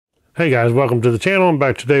Hey guys, welcome to the channel. I'm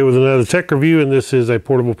back today with another tech review, and this is a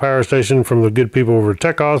portable power station from the good people over at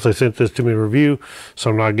TECHOSS. They sent this to me to review, so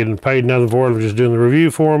I'm not getting paid nothing for it. I'm just doing the review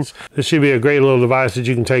for them. This should be a great little device that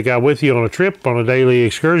you can take out with you on a trip, on a daily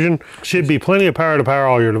excursion. Should be plenty of power to power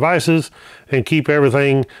all your devices and keep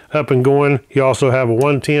everything up and going. You also have a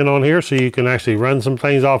 110 on here, so you can actually run some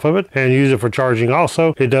things off of it and use it for charging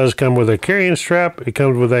also. It does come with a carrying strap. It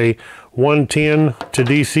comes with a 110 to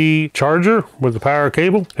DC charger with the power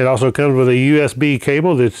cable. It also comes with a USB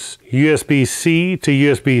cable that's USB-C to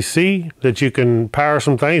USB-C that you can power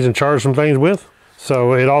some things and charge some things with.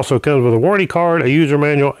 So it also comes with a warranty card, a user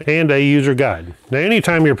manual, and a user guide. Now,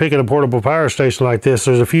 anytime you're picking a portable power station like this,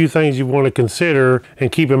 there's a few things you want to consider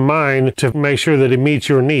and keep in mind to make sure that it meets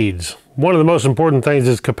your needs. One of the most important things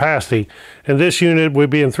is capacity. And this unit,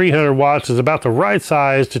 with being 300 watts, is about the right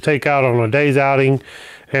size to take out on a day's outing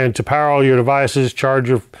and to power all your devices, charge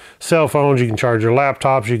your cell phones, you can charge your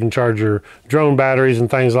laptops, you can charge your drone batteries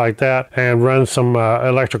and things like that, and run some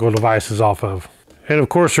electrical devices off of. And of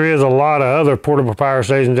course, there is a lot of other portable power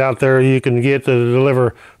stations out there you can get to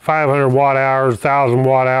deliver 500 watt hours, 1000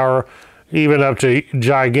 watt hour, even up to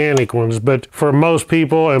gigantic ones. But for most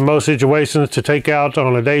people and most situations to take out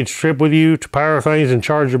on a day's trip with you to power things and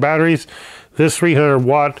charge your batteries, this 300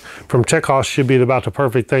 watt from TECHOSS should be about the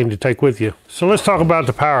perfect thing to take with you. So let's talk about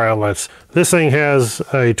the power outlets. This thing has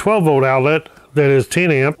a 12 volt outlet that is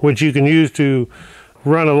 10 amp, which you can use to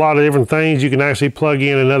run a lot of different things. You can actually plug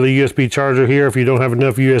in another USB charger here if you don't have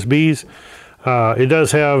enough USBs. It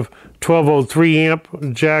does have 12 volt 3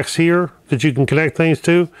 amp jacks here that you can connect things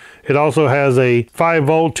to. It also has a 5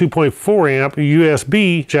 volt 2.4 amp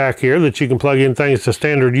USB jack here that you can plug in things to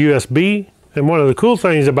standard USB. And one of the cool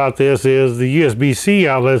things about this is the USB-C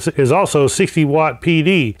outlet is also 60 watt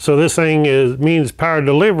PD. So this thing means power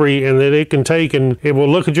delivery, and that it can take and it will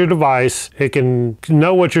look at your device. It can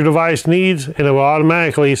know what your device needs, and it will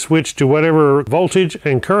automatically switch to whatever voltage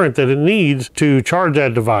and current that it needs to charge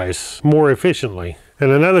that device more efficiently.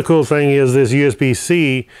 And another cool thing is this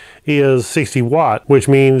USB-C is 60 watt, which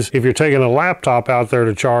means if you're taking a laptop out there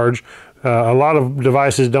to charge, a lot of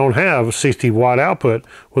devices don't have 60 watt output.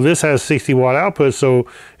 Well, this has 60 watt output, so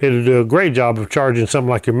it'll do a great job of charging something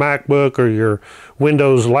like your MacBook or your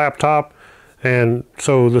Windows laptop. And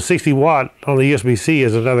so the 60 watt on the USB-C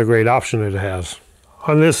is another great option that it has.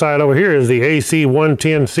 On this side over here is the AC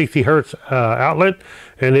 110 60 hertz outlet,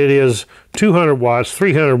 and it is 200 watts,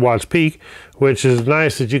 300 watts peak, which is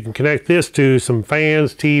nice that you can connect this to some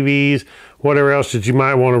fans, TVs, whatever else that you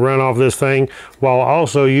might want to run off this thing. While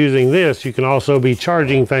also using this, you can also be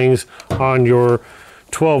charging things on your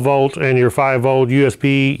 12 volt and your 5 volt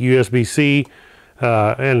USB, USB-C,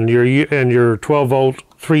 and your 12 volt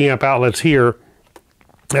 3 amp outlets here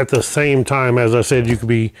at the same time. As I said, you could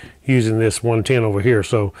be using this 110 over here,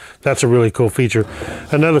 so that's a really cool feature.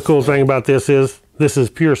 Another cool thing about this is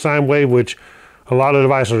pure sine wave, which a lot of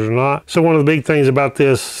devices are not. So one of the big things about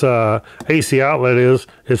this AC outlet is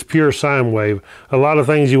it's pure sine wave. A lot of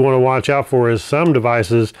things you want to watch out for is some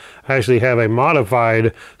devices actually have a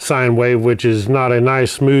modified sine wave, which is not a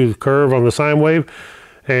nice smooth curve on the sine wave.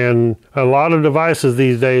 And a lot of devices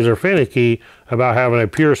these days are finicky about having a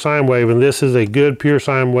pure sine wave, and this is a good pure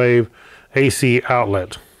sine wave AC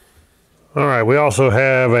outlet. All right, we also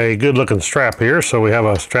have a good looking strap here. So we have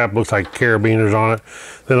a strap, looks like carabiners on it.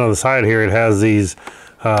 Then on the side here, it has these,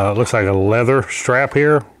 looks like a leather strap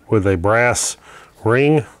here with a brass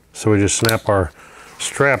ring. So we just snap our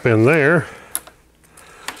strap in there.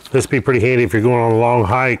 This would be pretty handy if you're going on a long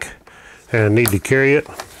hike and need to carry it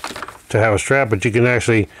to have a strap, but you can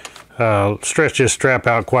actually stretch this strap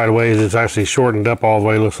out quite a ways. It's actually shortened up all the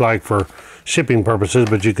way, looks like, for shipping purposes,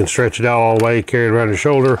 but you can stretch it out all the way, carry it around your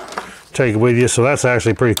shoulder, take it with you. So that's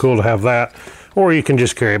actually pretty cool to have that. Or you can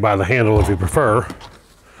just carry it by the handle if you prefer.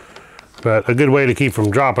 But a good way to keep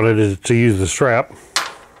from dropping it is to use the strap.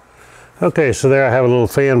 Okay, so there I have a little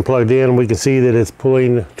fan plugged in. We can see that it's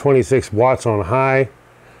pulling 26 watts on high.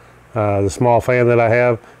 The small fan that I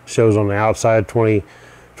have shows on the outside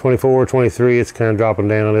 24, 23. It's kind of dropping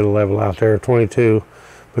down. It'll level out there, 22.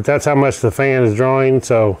 But that's how much the fan is drawing.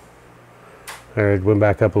 So there, it went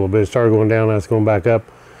back up a little bit. It started going down, now it's going back up.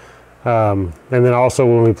 And then also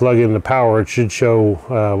when we plug in the power, it should show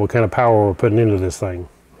what kind of power we're putting into this thing.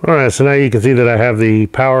 All right, so now you can see that I have the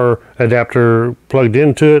power adapter plugged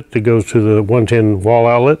into it that goes to the 110 wall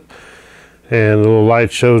outlet. And the little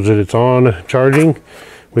light shows that it's on charging.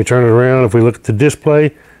 We turn it around. If we look at the display,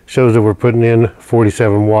 it shows that we're putting in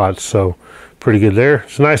 47 watts. So pretty good there.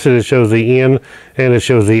 It's nice that it shows the in and it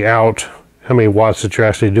shows the out, how many watts that you're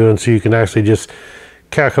actually doing. So you can actually just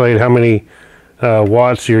calculate how many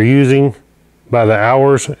watts you're using by the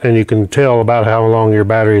hours, and you can tell about how long your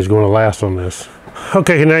battery is going to last on this.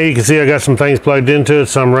 Okay, now you can see I got some things plugged into it.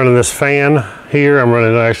 So I'm running this fan here. I'm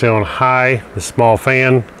running it actually on high, the small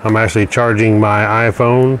fan. I'm actually charging my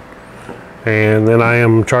iPhone, and then I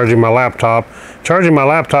am charging my laptop. Charging my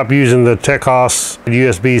laptop using the TECHOSS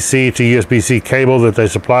USB-C to USB-C cable that they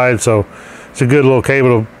supplied. So it's a good little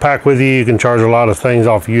cable to pack with you. You can charge a lot of things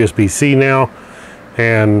off USB-C now.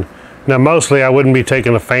 And now mostly I wouldn't be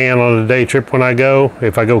taking a fan on a day trip when I go.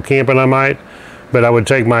 If I go camping I might, but I would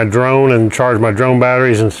take my drone and charge my drone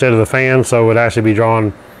batteries instead of the fan, so it would actually be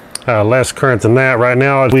drawing less current than that. Right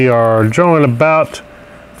now we are drawing about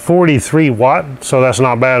 43 watt, so that's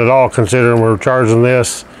not bad at all considering we're charging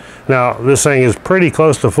this. Now this thing is pretty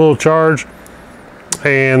close to full charge,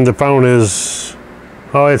 and the phone is,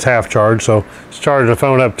 oh, it's half charged, so it's charging the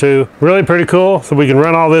phone up too. Really pretty cool. So we can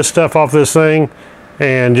run all this stuff off this thing,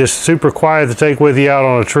 and just super quiet to take with you out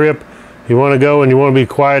on a trip. You want to go and you want to be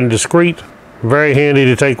quiet and discreet. Very handy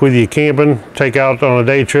to take with you camping, take out on a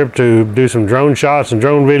day trip to do some drone shots and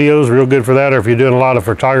drone videos. Real good for that. Or if you're doing a lot of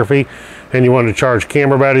photography and you want to charge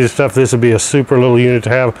camera batteries and stuff, this would be a super little unit to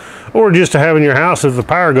have. Or just to have in your house if the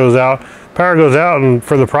power goes out. Power goes out, and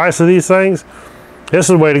for the price of these things, this is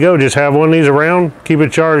the way to go. Just have one of these around, keep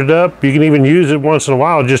it charged up. You can even use it once in a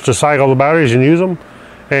while just to cycle the batteries and use them.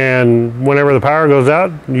 And whenever the power goes out,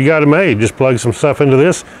 you got it made. Just plug some stuff into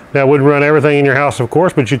this. Now, it wouldn't run everything in your house, of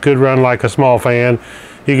course, but you could run like a small fan.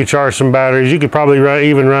 You could charge some batteries. You could probably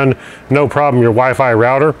even run, no problem, your Wi-Fi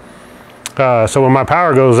router. So when my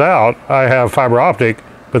power goes out, I have fiber optic,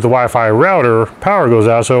 but the Wi-Fi router power goes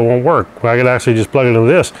out, so it won't work. I could actually just plug it into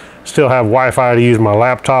this, still have Wi-Fi to use my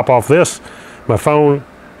laptop off this, my phone,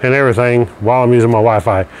 and everything while I'm using my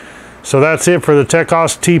Wi-Fi. So that's it for the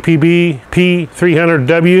TECHOSS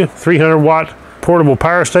TPB-P300W 300 watt portable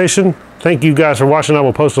power station. Thank you guys for watching. I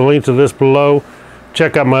will post a link to this below.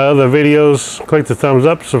 Check out my other videos. Click the thumbs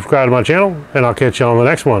up, subscribe to my channel, and I'll catch you on the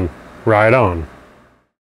next one. Right on.